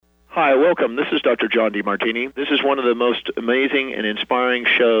Hi, welcome. This is Dr. John DeMartini. This is one of the most amazing and inspiring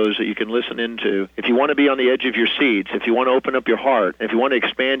shows that you can listen into. If you want to be on the edge of your seats, if you want to open up your heart, if you want to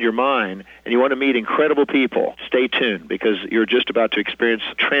expand your mind, and you want to meet incredible people, stay tuned because you're just about to experience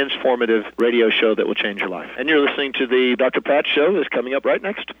a transformative radio show that will change your life. And you're listening to the Dr. Pat Show that's coming up right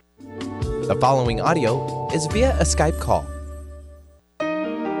next. The following audio is via a Skype call.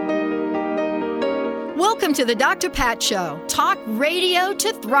 Welcome to the Dr. Pat Show. Talk radio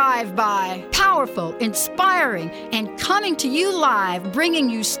to thrive by. Powerful, inspiring, and coming to you live, bringing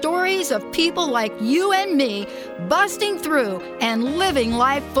you stories of people like you and me, busting through and living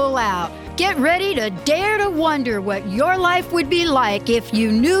life full out. Get ready to dare to wonder what your life would be like if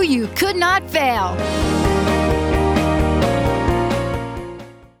you knew you could not fail.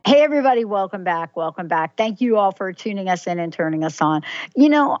 Hey, everybody, welcome back. Welcome back. Thank you all for tuning us in and turning us on. You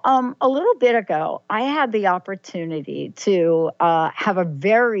know, a little bit ago, I had the opportunity to have a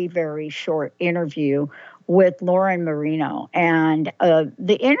very, very short interview with Lauren Marino. And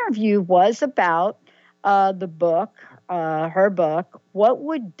the interview was about the book, her book, What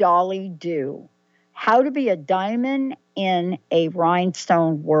Would Dolly Do? How to Be a Diamond in a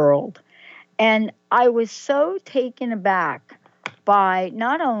Rhinestone World. And I was so taken aback by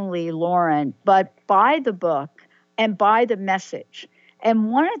not only Lauren, but by the book and by the message. And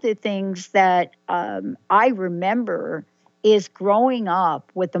one of the things that I remember is growing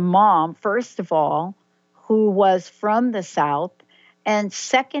up with a mom, first of all, who was from the South, and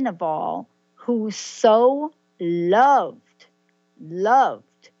second of all, who so loved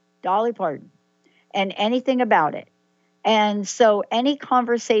Dolly Parton and anything about it. And so any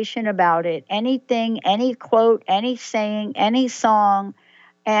conversation about it, anything, any quote, any saying, any song,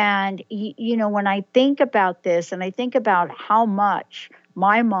 and, you know, when I think about this and I think about how much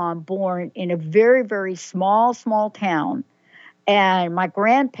my mom, born in a very, very small town, and my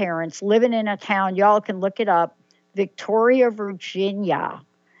grandparents living in a town, y'all can look it up, Victoria, Virginia,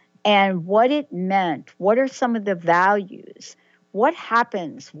 and what it meant, what are some of the values, what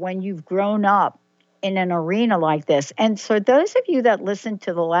happens when you've grown up in an arena like this. And so those of you that listened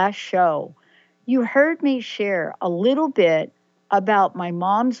to the last show, you heard me share a little bit about my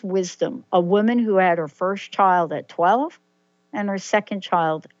mom's wisdom, a woman who had her first child at 12 and her second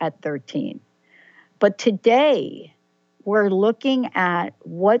child at 13. But today, we're looking at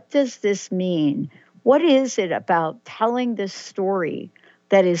what does this mean? What is it about telling this story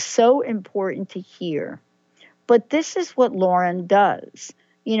that is so important to hear? But this is what Lauren does.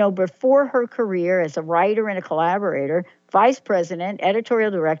 You know, before her career as a writer and a collaborator, vice president, editorial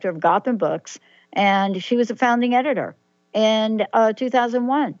director of Gotham Books, and she was a founding editor in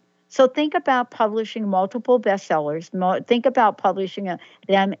 2001. So think about publishing multiple bestsellers. Think about publishing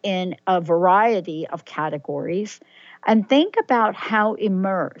them in a variety of categories. And think about how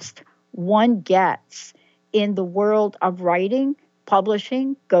immersed one gets in the world of writing,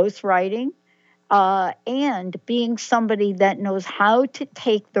 publishing, ghostwriting, and being somebody that knows how to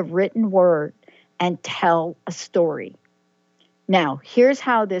take the written word and tell a story. Now, here's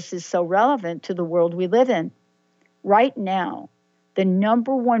how this is so relevant to the world we live in. Right now, the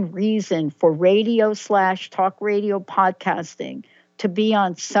number one reason for radio/talk radio podcasting to be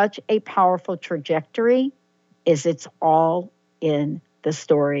on such a powerful trajectory is it's all in the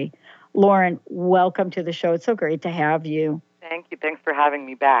story. Lauren, welcome to the show. It's so great to have you. Thank you. Thanks for having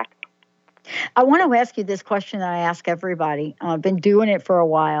me back. I want to ask you this question that I ask everybody. I've been doing it for a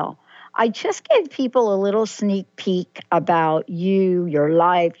while. I just gave people a little sneak peek about you, your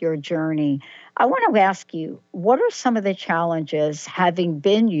life, your journey. I want to ask you, what are some of the challenges, having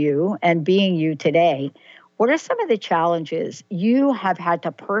been you and being you today, what are some of the challenges you have had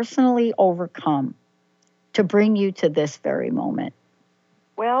to personally overcome to bring you to this very moment?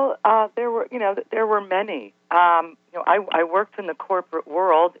 Well, there were many. I worked in the corporate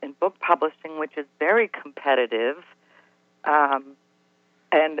world in book publishing, which is very competitive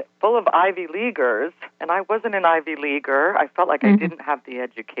and full of Ivy Leaguers. And I wasn't an Ivy Leaguer. I felt like I didn't have the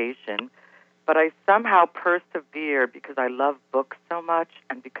education. But I somehow persevered because I love books so much,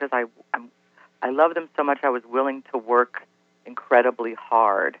 and because I love them so much, I was willing to work incredibly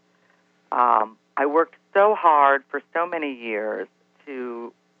hard. I worked so hard for so many years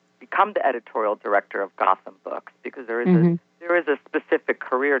to become the editorial director of Gotham Books, because there is a specific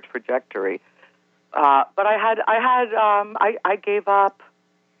career trajectory. But I gave up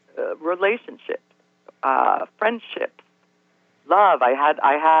relationships, friendships, love. I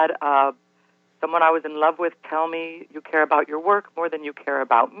had someone I was in love with tell me, "You care about your work more than you care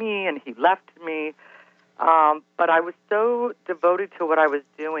about me," and he left me. But I was so devoted to what I was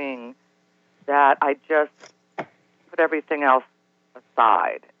doing that I just put everything else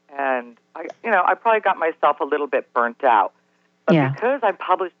aside. And I probably got myself a little bit burnt out. But because I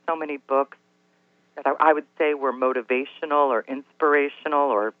published so many books that I would say were motivational or inspirational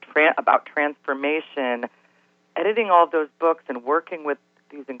or about transformation, editing all of those books and working with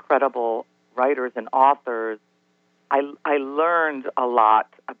these incredible writers and authors, I learned a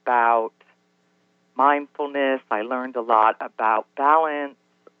lot about mindfulness. I learned a lot about balance.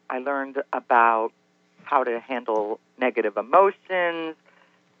 I learned about how to handle negative emotions.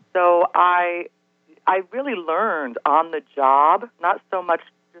 So I really learned on the job, not so much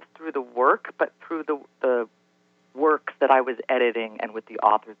just through the work, but through the works that I was editing and with the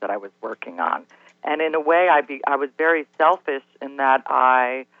authors that I was working on. And in a way, I was very selfish in that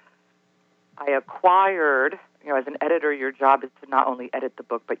I acquired, as an editor, your job is to not only edit the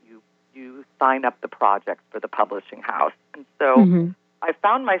book, but you sign up the projects for the publishing house. And so I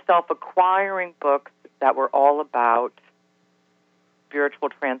found myself acquiring books that were all about spiritual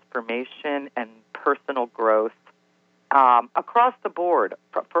transformation and personal growth across the board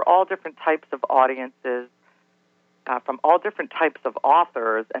for all different types of audiences, from all different types of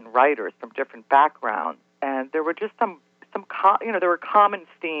authors and writers from different backgrounds. And there were just there were common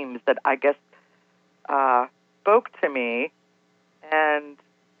themes that I guess spoke to me, and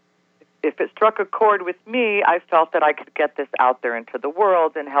if it struck a chord with me, I felt that I could get this out there into the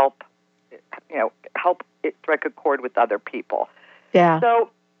world and help it strike a chord with other people. Yeah.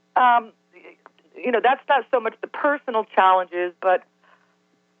 So, that's not so much the personal challenges, but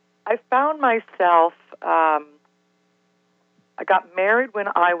I found myself, I got married when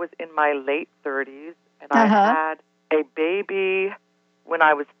I was in my late 30s, and I had a baby when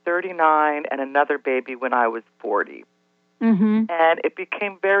I was 39 and another baby when I was 40. And it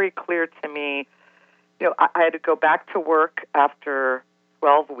became very clear to me, I had to go back to work after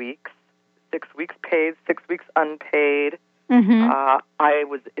 12 weeks, 6 weeks paid, 6 weeks unpaid. I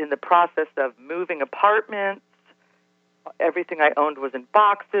was in the process of moving apartments. Everything I owned was in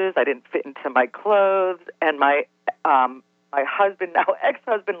boxes. I didn't fit into my clothes. And my husband, now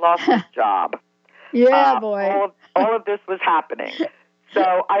ex-husband, lost his job. Boy. All of this was happening.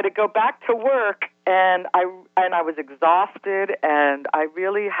 So I had to go back to work, and I was exhausted, and I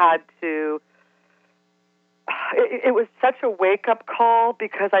really had to. It was such a wake-up call,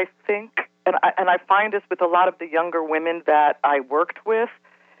 because I think, and I find this with a lot of the younger women that I worked with,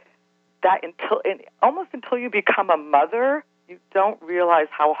 that almost until you become a mother, you don't realize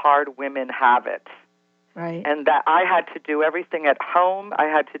how hard women have it. Right. And that I had to do everything at home. I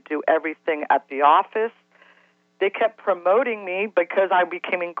had to do everything at the office. They kept promoting me because I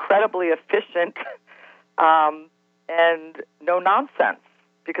became incredibly efficient and no nonsense,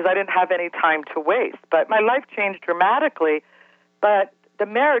 because I didn't have any time to waste. But my life changed dramatically. But the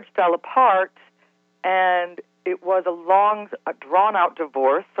marriage fell apart, and it was a long, drawn-out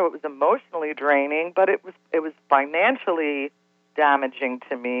divorce, so it was emotionally draining, but it was financially damaging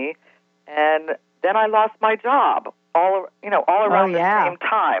to me. And then I lost my job all around the same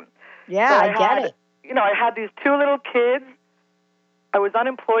time. Yeah, so I get it. I had these two little kids. I was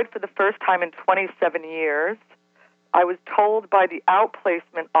unemployed for the first time in 27 years. I was told by the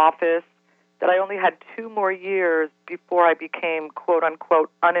outplacement office that I only had 2 more years before I became, quote-unquote,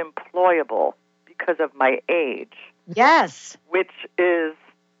 unemployable because of my age. Yes. Which is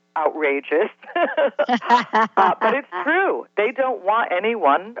outrageous. But it's true. They don't want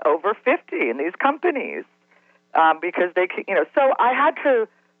anyone over 50 in these companies because they can, so I had to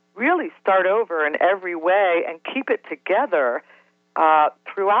really start over in every way and keep it together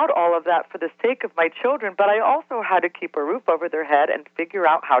throughout all of that for the sake of my children. But I also had to keep a roof over their head and figure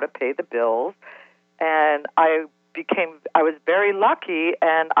out how to pay the bills. And I was very lucky,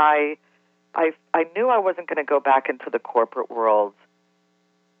 and I knew I wasn't going to go back into the corporate world,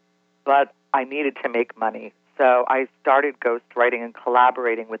 but I needed to make money. So I started ghostwriting and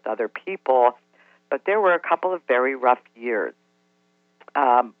collaborating with other people. But there were a couple of very rough years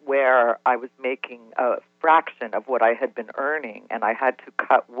where I was making a fraction of what I had been earning, and I had to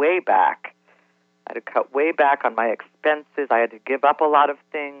cut way back. I had to cut way back on my expenses. I had to give up a lot of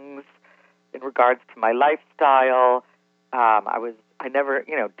things in regards to my lifestyle. I never,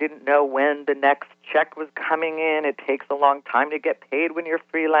 didn't know when the next check was coming in. It takes a long time to get paid when you're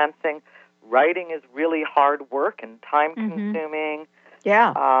freelancing. Writing is really hard work and time-consuming.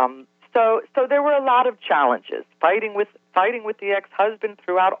 Yeah. So there were a lot of challenges. Fighting with the ex-husband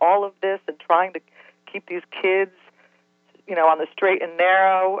throughout all of this, and trying to keep these kids, on the straight and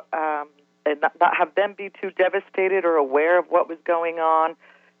narrow, and not have them be too devastated or aware of what was going on.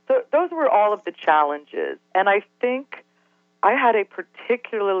 So those were all of the challenges. And I think I had a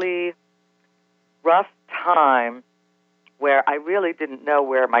particularly rough time where I really didn't know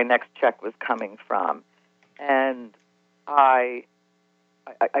where my next check was coming from. And I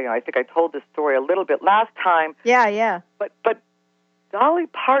think I told this story a little bit last time. Yeah. But Dolly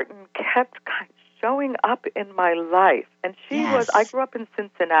Parton kept kind of showing up in my life. And I grew up in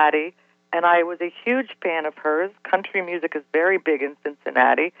Cincinnati, and I was a huge fan of hers. Country music is very big in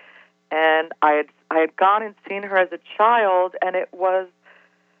Cincinnati. And I had gone and seen her as a child, and it was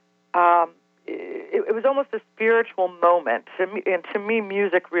it was almost a spiritual moment. To me,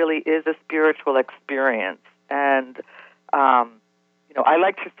 music really is a spiritual experience. And I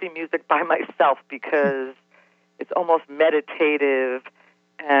like to see music by myself because it's almost meditative,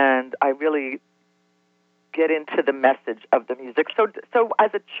 and I really get into the message of the music. So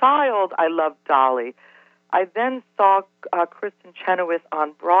as a child, I loved Dolly. I then saw Kristen Chenoweth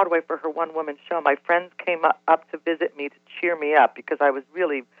on Broadway for her one-woman show. My friends came up to visit me to cheer me up because I was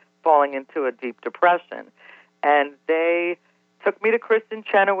really falling into a deep depression. And they took me to Kristen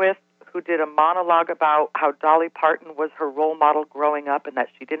Chenoweth, who did a monologue about how Dolly Parton was her role model growing up and that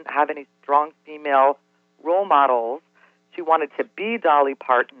she didn't have any strong female role models. She wanted to be Dolly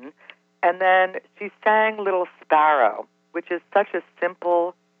Parton. And then she sang Little Sparrow, which is such a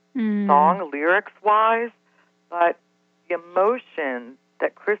simple song, lyrics-wise, but the emotion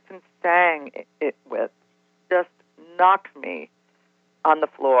that Kristen sang it with just knocked me on the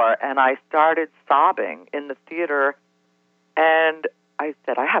floor, and I started sobbing in the theater, and I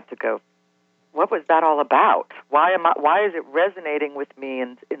said, I have to go. What was that all about? Why is it resonating with me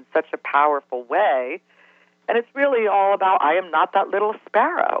in such a powerful way? And it's really all about, I am not that little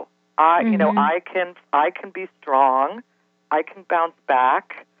sparrow. I can be strong. I can bounce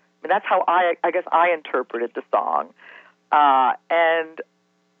back. I mean, that's how I guess I interpreted the song. And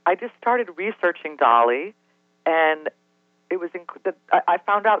I just started researching Dolly, and it was I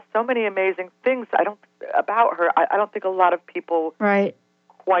found out so many amazing things about her. I don't think a lot of people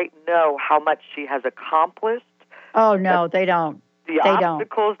quite know how much she has accomplished. Oh, no, they don't. The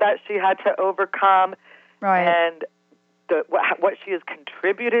obstacles that she had to overcome, and what she has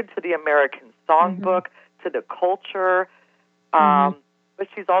contributed to the American songbook, to the culture. But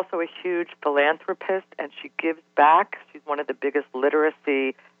she's also a huge philanthropist, and she gives back. She's one of the biggest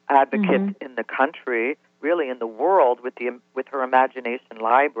literacy advocates in the country, really in the world, with her Imagination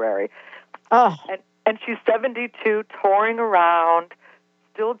Library. Oh. And she's 72, touring around,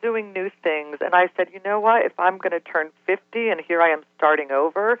 still doing new things. And I said, you know what? If I'm going to turn 50 and here I am starting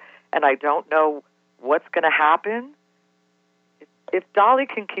over, and I don't know what's going to happen, if Dolly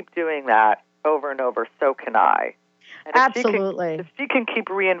can keep doing that over and over, so can I. And absolutely. If she can keep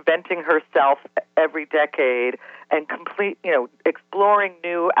reinventing herself every decade and exploring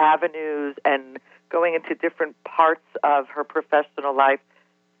new avenues and going into different parts of her professional life,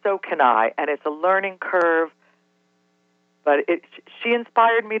 so can I. And it's a learning curve, but she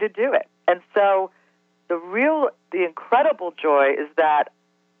inspired me to do it. And so the incredible joy is that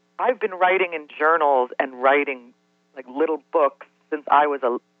I've been writing in journals and writing like little books since I was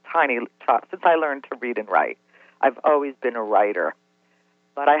a tiny child, since I learned to read and write. I've always been a writer.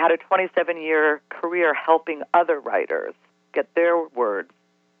 But I had a 27-year career helping other writers get their words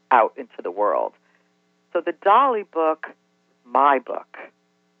out into the world. So the Dolly book is my book.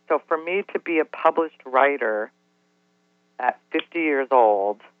 So for me to be a published writer at 50 years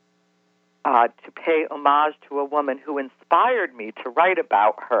old, to pay homage to a woman who inspired me to write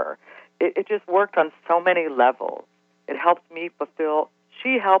about her, it just worked on so many levels. She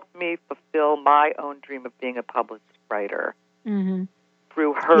helped me fulfill my own dream of being a published writer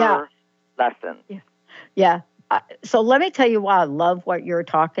through her lessons. Yeah. So let me tell you why I love what you're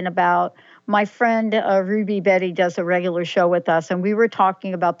talking about. My friend Ruby Betty does a regular show with us, and we were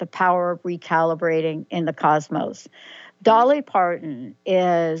talking about the power of recalibrating in the cosmos. Dolly Parton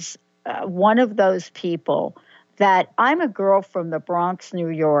is one of those people that I'm a girl from the Bronx, New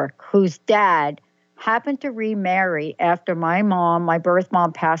York, whose dad happened to remarry after my birth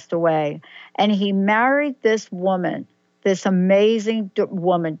mom passed away. And he married this woman, this amazing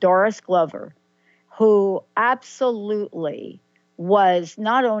woman, Doris Glover, who absolutely was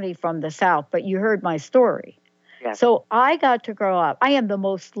not only from the South, but you heard my story. Yes. So I got to grow up. I am the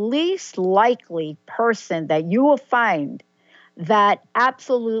most least likely person that you will find that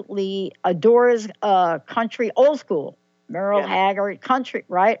absolutely adores country, old school, Merle Haggard, country,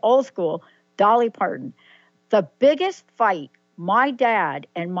 right? Old school. Dolly Parton. The biggest fight my dad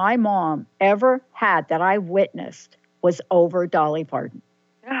and my mom ever had that I witnessed was over Dolly Parton.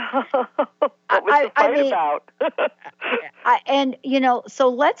 What was the fight about? So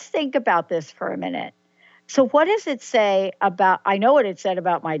let's think about this for a minute. So what does it say about, I know what it said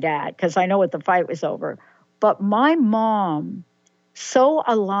about my dad, because I know what the fight was over. But my mom, so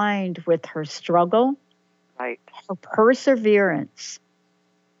aligned with her struggle, right, her perseverance,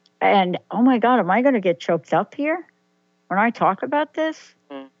 and oh my God, am I going to get choked up here when I talk about this?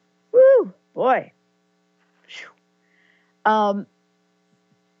 Mm. Woo, boy.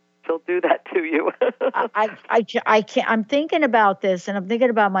 She'll do that to you. I can't. I'm thinking about this, and I'm thinking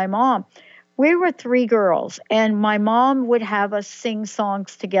about my mom. We were 3 girls, and my mom would have us sing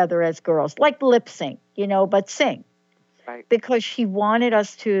songs together as girls, like lip sync, but sing. Right. Because she wanted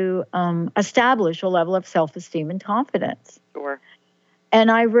us to establish a level of self-esteem and confidence. Sure. And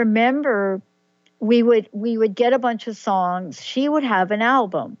I remember we would get a bunch of songs. She would have an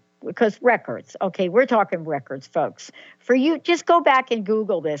album, because records. Okay, we're talking records, folks. For you, just go back and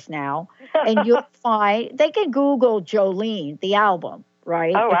Google this now, and you'll find, they can Google Jolene, the album,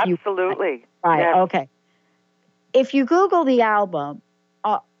 right? Oh, absolutely. Right, yes. Okay. If you Google the album,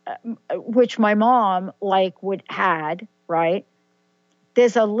 which my mom had, right?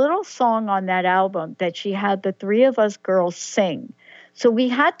 There's a little song on that album that she had the 3 of us girls sing. So we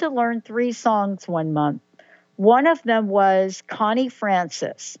had to learn 3 songs one month. One of them was Connie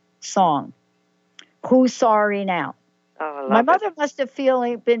Francis' song, Who's Sorry Now? Oh, My mother must have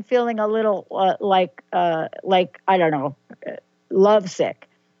been feeling a little like I don't know, lovesick.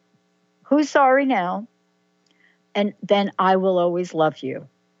 Who's Sorry Now? And then I Will Always Love You.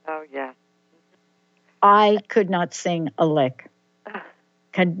 Oh, yeah. I could not sing a lick.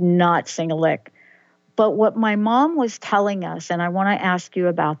 Could not sing a lick. But what my mom was telling us, and I want to ask you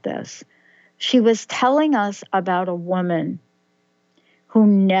about this, she was telling us about a woman who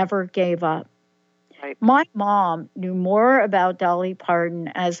never gave up. Right. My mom knew more about Dolly Parton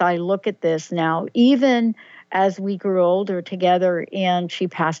as I look at this now, even as we grew older together and she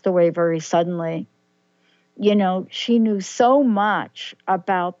passed away very suddenly. She knew so much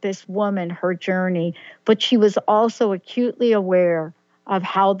about this woman, her journey, but she was also acutely aware of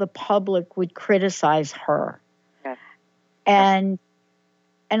how the public would criticize her. Yes. And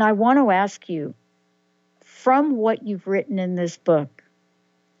I want to ask you, from what you've written in this book,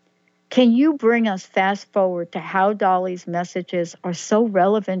 can you bring us fast forward to how Dolly's messages are so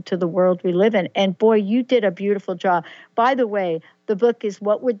relevant to the world we live in? And boy, you did a beautiful job. By the way, the book is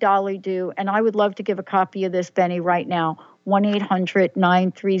What Would Dolly Do? And I would love to give a copy of this, Benny, right now.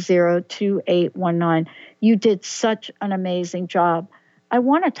 1-800-930-2819. You did such an amazing job. I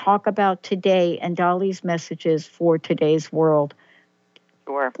want to talk about today and Dolly's messages for today's world.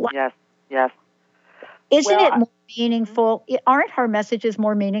 Sure. Yes. Yes. Isn't it more meaningful? Aren't her messages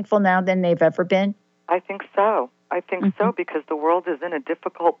more meaningful now than they've ever been? I think so. So, because the world is in a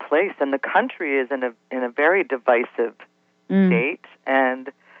difficult place, and the country is in a very divisive state.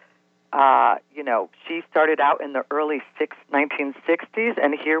 And she started out in the early 1960s,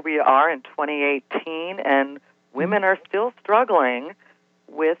 and here we are in 2018, and women are still struggling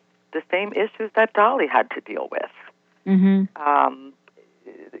with the same issues that Dolly had to deal with.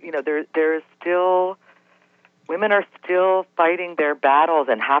 There's still. Women are still fighting their battles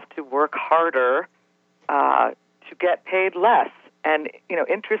and have to work harder to get paid less. And,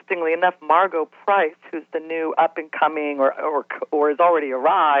 interestingly enough, Margot Price, who's the new up-and-coming or has already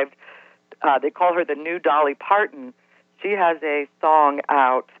arrived, they call her the new Dolly Parton. She has a song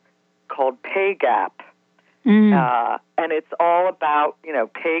out called Pay Gap. And it's all about,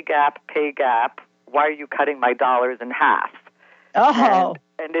 pay gap, why are you cutting my dollars in half? Oh.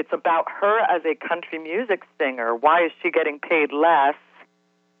 And it's about her as a country music singer. Why is she getting paid less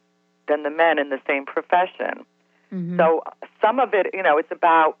than the men in the same profession? So some of it, it's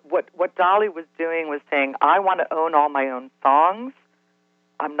about what Dolly was doing was saying, I want to own all my own songs.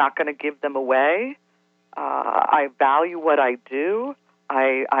 I'm not going to give them away. I value what I do.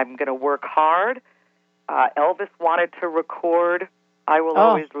 I'm going to work hard. Elvis wanted to record I Will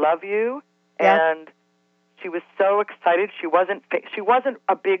Always Love You. Yep. And she was so excited. She wasn't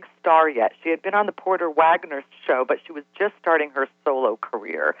a big star yet. She had been on the Porter Wagoner show, but she was just starting her solo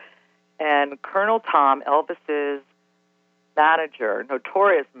career. And Colonel Tom, Elvis's manager,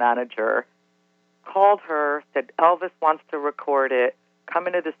 notorious manager, called her, said, Elvis wants to record it. Come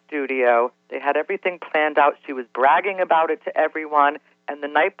into the studio. They had everything planned out. She was bragging about it to everyone. And the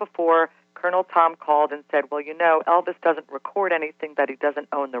night before, Colonel Tom called and said, well, Elvis doesn't record anything that he doesn't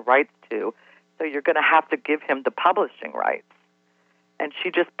own the rights to. So you're going to have to give him the publishing rights. And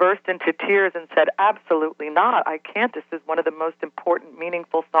she just burst into tears and said, absolutely not. I can't. This is one of the most important,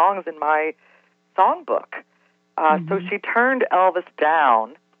 meaningful songs in my songbook. So she turned Elvis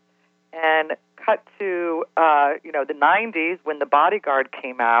down and cut to, the 90s when The Bodyguard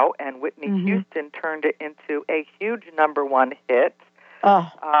came out and Whitney Houston turned it into a huge #1 hit.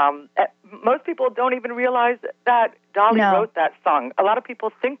 Most people don't even realize that Dolly No. wrote that song. A lot of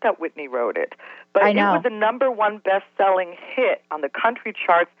people think that Whitney wrote it. But I know. it was a number one best-selling hit on the country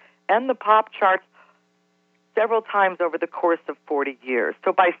charts and the pop charts several times over the course of 40 years.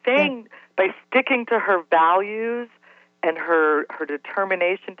 So by sticking to her values and her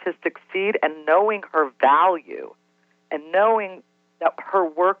determination to succeed and knowing her value and knowing that her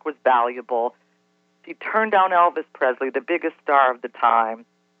work was valuable, she turned down Elvis Presley, the biggest star of the time,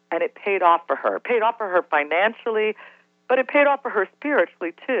 and it paid off for her. It paid off for her financially, but it paid off for her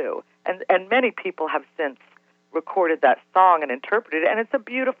spiritually, too. And many people have since recorded that song and interpreted it, and it's a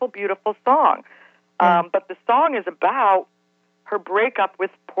beautiful, beautiful song. But the song is about her breakup with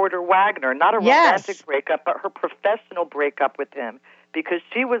Porter Wagner, not a romantic breakup, but her professional breakup with him, because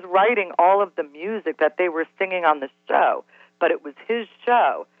she was writing all of the music that they were singing on the show, but it was his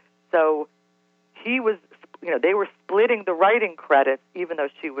show. So he was, they were splitting the writing credits, even though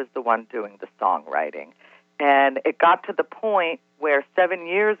she was the one doing the songwriting. And it got to the point where 7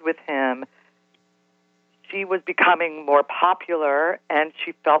 years with him, she was becoming more popular, and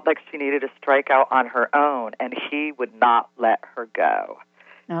she felt like she needed to strike out on her own, and he would not let her go.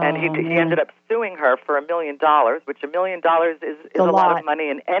 And he ended up suing her for $1 million, which $1 million is a lot of money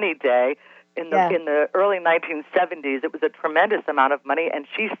in any day. In the early 1970s, it was a tremendous amount of money, and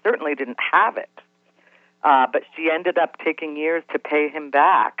she certainly didn't have it. But she ended up taking years to pay him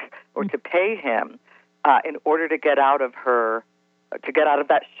back, or to pay him, in order to get out of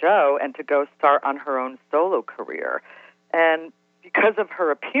that show and to go start on her own solo career. And because of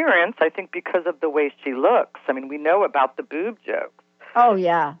her appearance, I think because of the way she looks, I mean, we know about the boob jokes. Oh,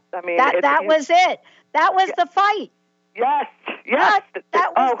 yeah. I mean, that was it. That was the fight. Yes.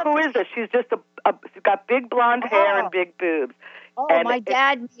 Who is this? She's just she's got big blonde hair and big boobs. Oh, and my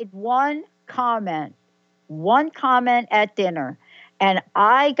dad made one comment at dinner, and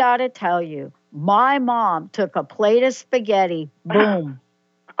I got to tell you, my mom took a plate of spaghetti, boom.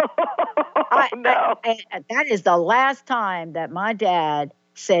 No. That is the last time that my dad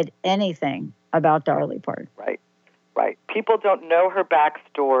said anything about Dolly Parton. Right. People don't know her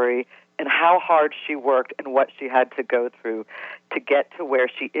backstory and how hard she worked and what she had to go through to get to where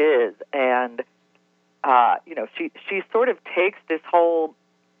she is. And, she sort of takes this whole,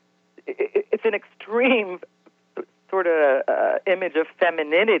 it's an extreme sort of image of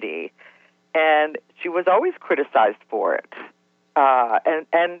femininity, and she was always criticized for it.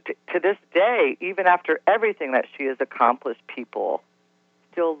 And to this day, even after everything that she has accomplished, people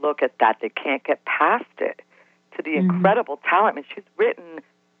still look at that. They can't get past it. To the incredible talent. I mean, she's written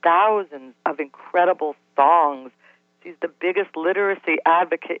thousands of incredible songs. She's the biggest literacy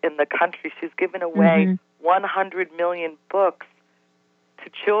advocate in the country. She's given away 100 million books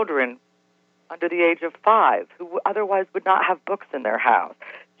to children under the age of 5 who otherwise would not have books in their house.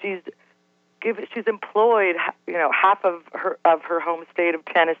 She's employed, half of her home state of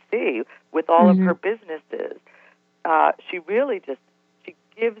Tennessee with all of her businesses. She really just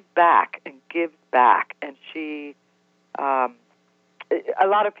gives back, and she. A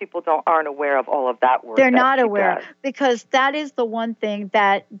lot of people aren't aware of all of that work. They're not aware, because that is the one thing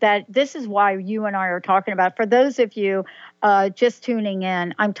that this is why you and I are talking about. For those of you just tuning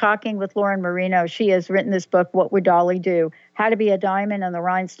in, I'm talking with Lauren Marino. She has written this book, What Would Dolly Do? How to Be a Diamond in the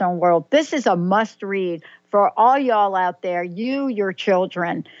Rhinestone World. This is a must-read for all y'all out there, your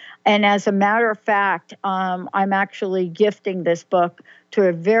children. And as a matter of fact, I'm actually gifting this book to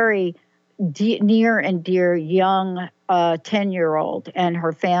a very near and dear young 10-year-old and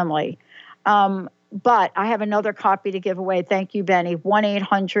her family. But I have another copy to give away. Thank you, Benny.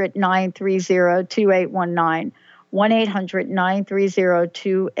 1-800-930-2819.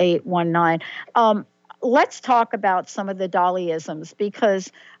 1-800-930-2819. Let's talk about some of the Dollyisms,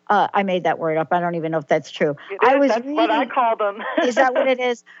 because I made that word up. I don't even know if that's true. That's what I call them. Is that what it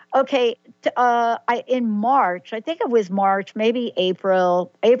is? Okay. In March, I think it was March, maybe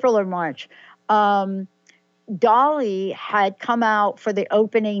April or March, Dolly had come out for the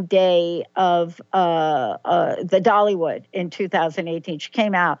opening day of the Dollywood in 2018. She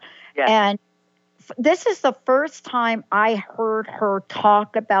came out. Yes. And this is the first time I heard her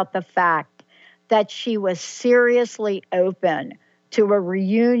talk about the fact that she was seriously open to a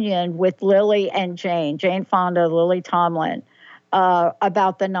reunion with Lily and Jane Fonda, Lily Tomlin,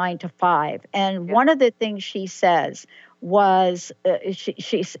 about the 9 to 5. And one of the things she says was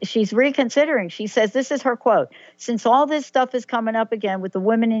she's reconsidering. She says, this is her quote, since all this stuff is coming up again with the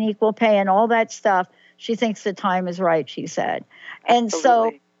women in equal pay and all that stuff, she thinks the time is right, she said. And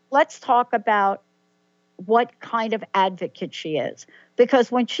so let's talk about what kind of advocate she is.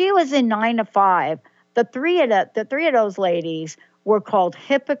 Because when she was in 9 to 5, the three of those ladies were called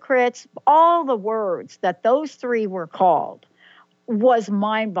hypocrites. All the words that those three were called was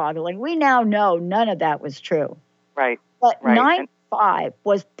mind-boggling. We now know none of that was true. Right. But Right. 95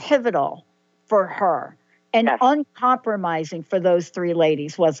 was pivotal for her and Yes. uncompromising for those three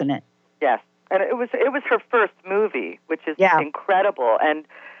ladies, wasn't it? Yes. And it was her first movie, which is incredible. And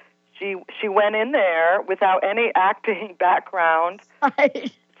she went in there without any acting background.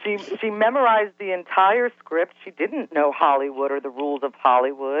 Right. She memorized the entire script. She didn't know Hollywood or the rules of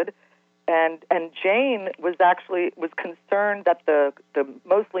Hollywood. And Jane was concerned that the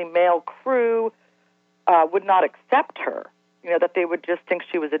mostly male crew would not accept her. That they would just think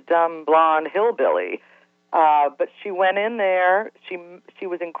she was a dumb blonde hillbilly. But she went in there. She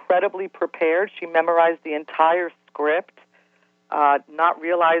was incredibly prepared. She memorized the entire script, not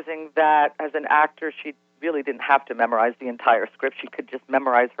realizing that as an actor she really didn't have to memorize the entire script. She could just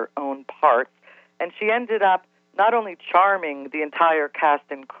memorize her own parts. And she ended up not only charming the entire cast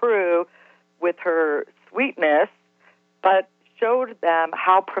and crew with her sweetness, but showed them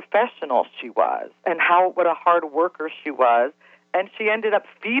how professional she was and what a hard worker she was. And she ended up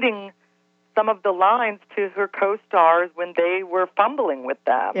feeding some of the lines to her co-stars when they were fumbling with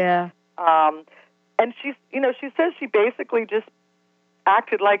them. Yeah. And she says she basically just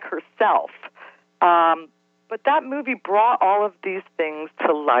acted like herself. But that movie brought all of these things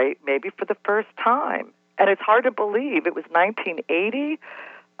to light, maybe for the first time. And it's hard to believe. It was 1980.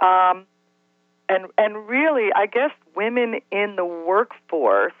 And really, I guess women in the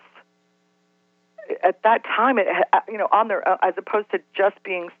workforce at that time, on their as opposed to just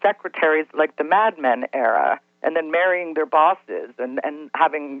being secretaries like the Mad Men era, and then marrying their bosses and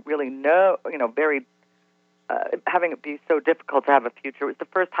having really having it be so difficult to have a future. It was the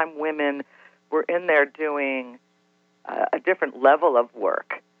first time women were in there doing a different level of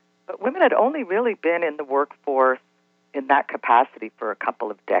work. But women had only really been in the workforce in that capacity for a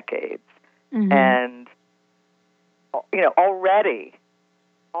couple of decades. Mm-hmm. And,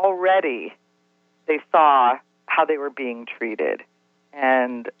 already they saw how they were being treated.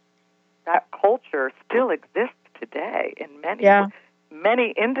 And that culture still exists today in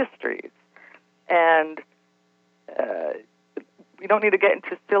many industries. And we don't need to get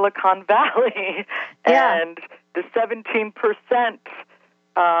into Silicon Valley and the 17%,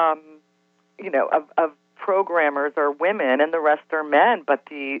 of programmers are women and the rest are men. But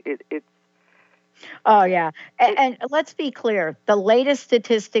it's. Oh, yeah. And let's be clear. The latest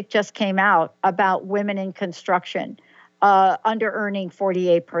statistic just came out about women in construction under-earning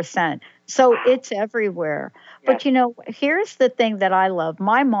 48%. So it's everywhere. Yes. But, here's the thing that I love.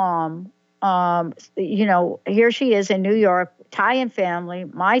 My mom, here she is in New York, Italian family,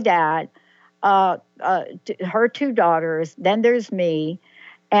 my dad, her two daughters, then there's me.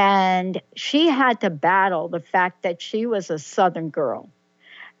 And she had to battle the fact that she was a Southern girl.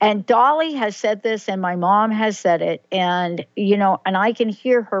 And Dolly has said this, and my mom has said it, and I can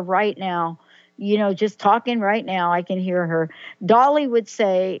hear her right now, just talking right now, I can hear her. Dolly would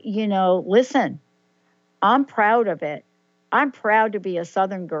say, listen, I'm proud of it. I'm proud to be a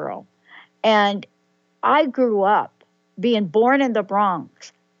Southern girl. And I grew up being born in the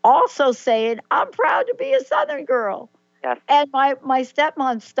Bronx, also saying, I'm proud to be a Southern girl. Yes. And my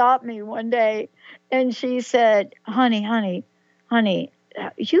stepmom stopped me one day, and she said, honey,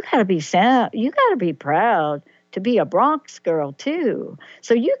 you gotta be sad. You gotta be proud to be a Bronx girl too.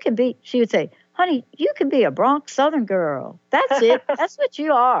 So she would say, honey, you can be a Bronx Southern girl. That's it. That's what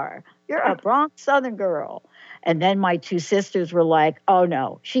you are. You're a Bronx Southern girl. And then my two sisters were like, oh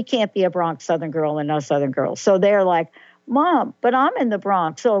no, she can't be a Bronx Southern girl and no Southern girl. So they're like, Mom, but I'm in the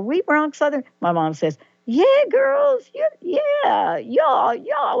Bronx. So are we Bronx Southern? My mom says, yeah, girls.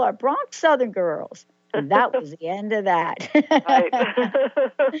 Y'all are Bronx Southern girls. And that was the end of that. Right.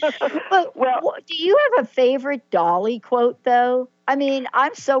 But do you have a favorite Dolly quote, though? I mean,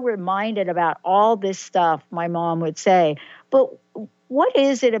 I'm so reminded about all this stuff my mom would say. But what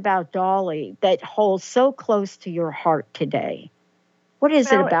is it about Dolly that holds so close to your heart today? What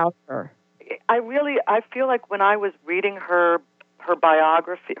is it about her? I feel like when I was reading her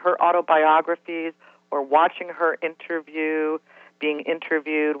biography, her autobiographies, or watching her being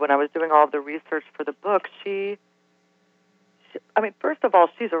interviewed, when I was doing all of the research for the book, first of all,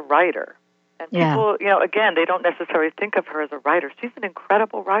 she's a writer. And people, again, they don't necessarily think of her as a writer. She's an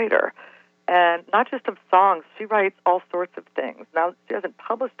incredible writer. And not just of songs, she writes all sorts of things. Now, she hasn't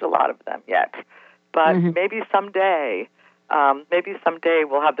published a lot of them yet, but maybe someday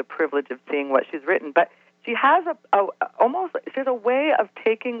we'll have the privilege of seeing what she's written. But she has a way of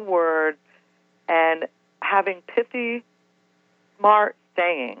taking words and having pithy, smart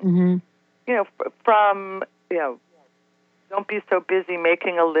saying, from don't be so busy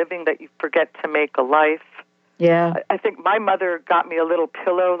making a living that you forget to make a life. Yeah. I think my mother got me a little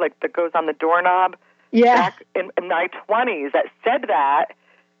pillow like that goes on the doorknob back in my 20s that said that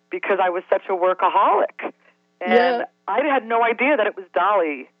because I was such a workaholic. And I had no idea that it was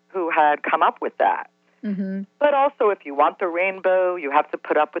Dolly who had come up with that. Mm-hmm. But also, if you want the rainbow, you have to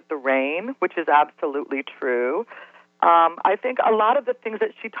put up with the rain, which is absolutely true. I think a lot of the things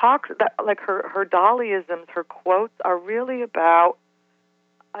that she talks, like her Dollyisms, her quotes, are really about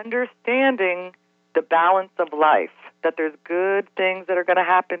understanding the balance of life, that there's good things that are going to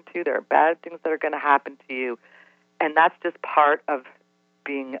happen to you, there are bad things that are going to happen to you, and that's just part of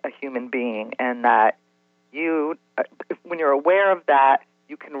being a human being, and that you, when you're aware of that,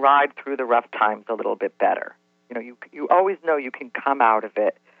 you can ride through the rough times a little bit better. You always know you can come out of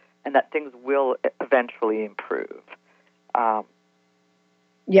it, and that things will eventually improve.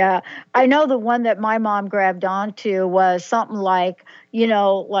 Yeah, I know the one that my mom grabbed onto was something like,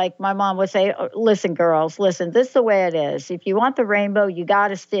 like my mom would say, "Listen, girls, listen. This is the way it is. If you want the rainbow, you got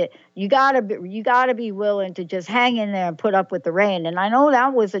to stick. You got to be willing to just hang in there and put up with the rain." And I know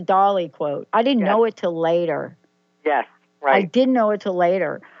that was a Dolly quote. I didn't know it till later. Yes, right. I didn't know it till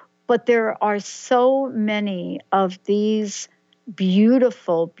later. But there are so many of these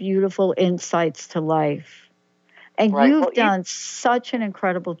beautiful, beautiful insights to life. And you've done such an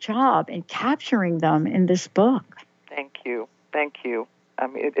incredible job in capturing them in this book. Thank you. Thank you. I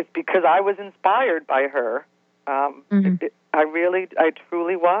mean, it's because I was inspired by her. I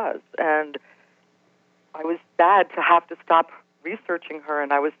truly was. And I was sad to have to stop researching her,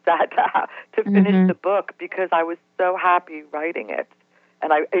 and I was sad to finish the book because I was so happy writing it.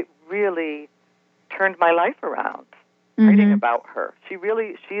 And it really turned my life around, writing about her.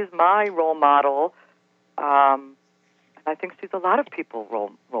 She's my role model. I think she's a lot of people's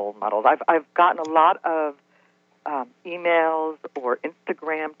role models. I've gotten a lot of emails or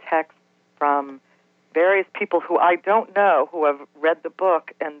Instagram texts from various people who I don't know who have read the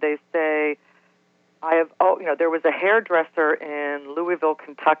book, and they say, there was a hairdresser in Louisville,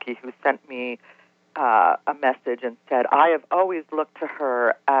 Kentucky, who sent me a message and said, "I have always looked to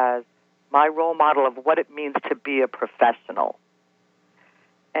her as my role model of what it means to be a professional."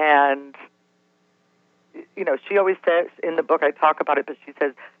 And she always says, in the book I talk about it, but she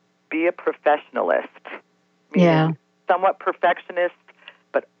says, be a professionalist. Meaning somewhat perfectionist,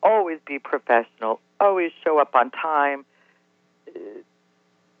 but always be professional, always show up on time.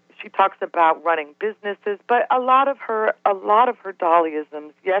 She talks about running businesses, but a lot of her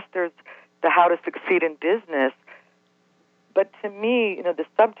Dollyisms, yes, there's the how to succeed in business, but to me, the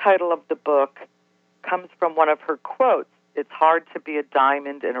subtitle of the book comes from one of her quotes. It's hard to be a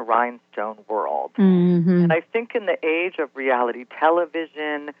diamond in a rhinestone world. And I think in the age of reality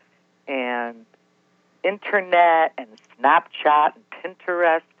television and internet and Snapchat and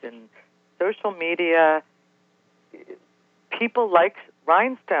Pinterest and social media, people like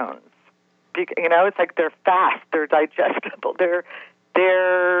rhinestones. It's like they're fast, they're digestible, they're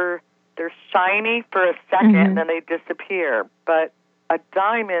shiny for a second and then they disappear. But a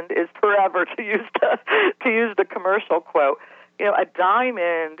diamond is forever, to use the commercial quote. A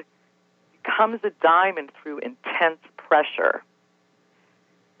diamond becomes a diamond through intense pressure.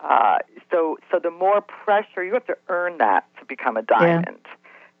 So the more pressure, you have to earn that to become a diamond.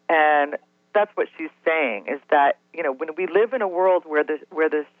 And that's what she's saying, is that, when we live in a world where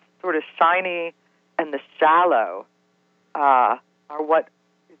the sort of shiny and the shallow are what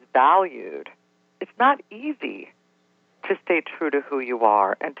is valued, it's not easy to stay true to who you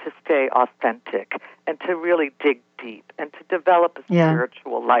are and to stay authentic and to really dig deep and to develop a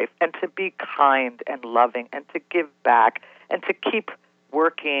spiritual life and to be kind and loving and to give back and to keep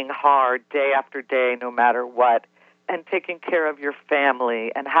working hard day after day no matter what and taking care of your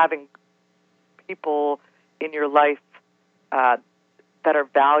family and having people in your life that are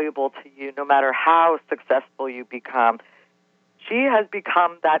valuable to you no matter how successful you become. She has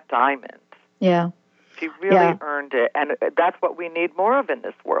become that diamond. Yeah. She really earned it, and that's what we need more of in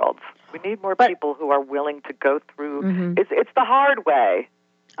this world. We need more people who are willing to go through. It's the hard way.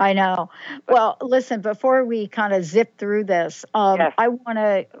 I know. Well, listen, before we kind of zip through this, I want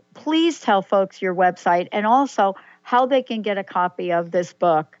to please tell folks your website and also how they can get a copy of this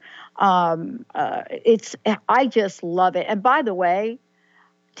book. I just love it. And by the way,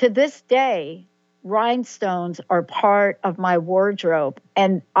 to this day, rhinestones are part of my wardrobe.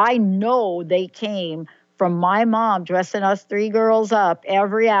 And I know they came from my mom dressing us three girls up.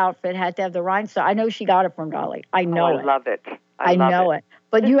 Every outfit had to have the rhinestone. I know she got it from Dolly. I know it. I love it. I know it.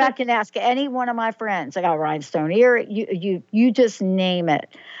 But you can ask any one of my friends. I got rhinestone ear. You just name it.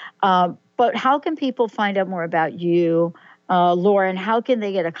 But how can people find out more about you, Lauren, how can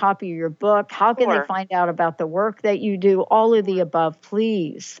they get a copy of your book? How can they find out about the work that you do? All of the above,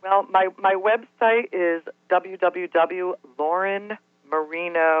 please. Well, my website is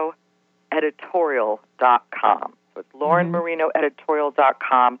www.laurenmarinoeditorial.com. So it's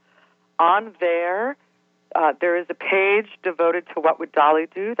laurenmarinoeditorial.com. On there, there is a page devoted to What Would Dolly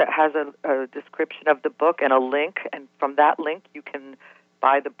Do that has a description of the book and a link, and from that link you can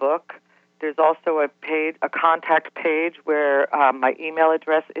buy the book. There's also a contact page where my email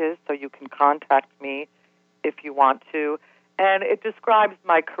address is, so you can contact me if you want to. And it describes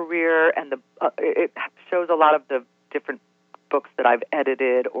my career, and it shows a lot of the different books that I've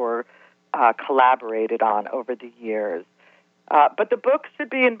edited or collaborated on over the years. But the book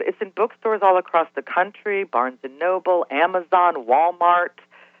it's in bookstores all across the country, Barnes & Noble, Amazon, Walmart.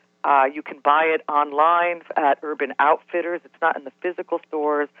 You can buy it online at Urban Outfitters. It's not in the physical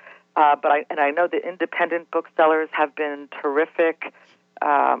stores. But I know the independent booksellers have been terrific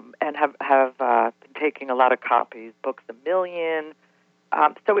and have been taking a lot of copies. Books A Million.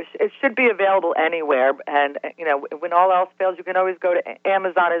 So it should be available anywhere. And, when all else fails, you can always go to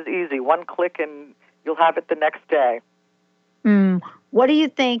Amazon. Is easy. One click and you'll have it the next day. What do you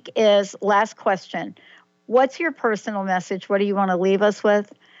think is, last question, what's your personal message? What do you want to leave us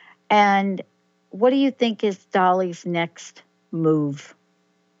with? And what do you think is Dolly's next move?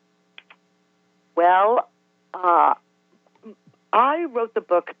 Well, I wrote the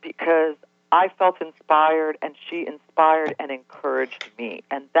book because I felt inspired, and she inspired and encouraged me.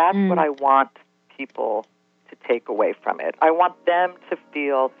 And that's what I want people to take away from it. I want them to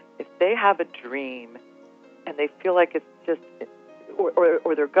feel if they have a dream and they feel like it's just,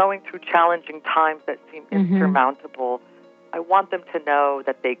 or they're going through challenging times that seem insurmountable, I want them to know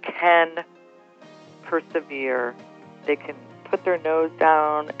that they can persevere, they can put their nose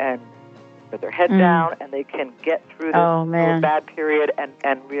down and put their head down, and they can get through this bad period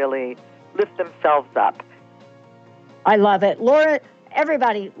and really lift themselves up. I love it. Lauren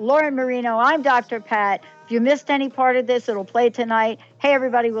Marino, I'm Dr. Pat. If you missed any part of this, it'll play tonight. Hey,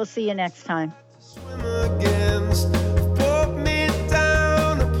 everybody, we'll see you next time.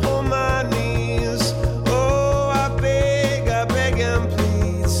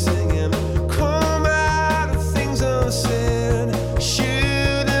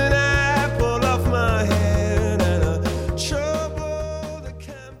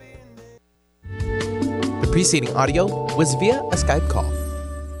 The preceding audio was via a Skype call.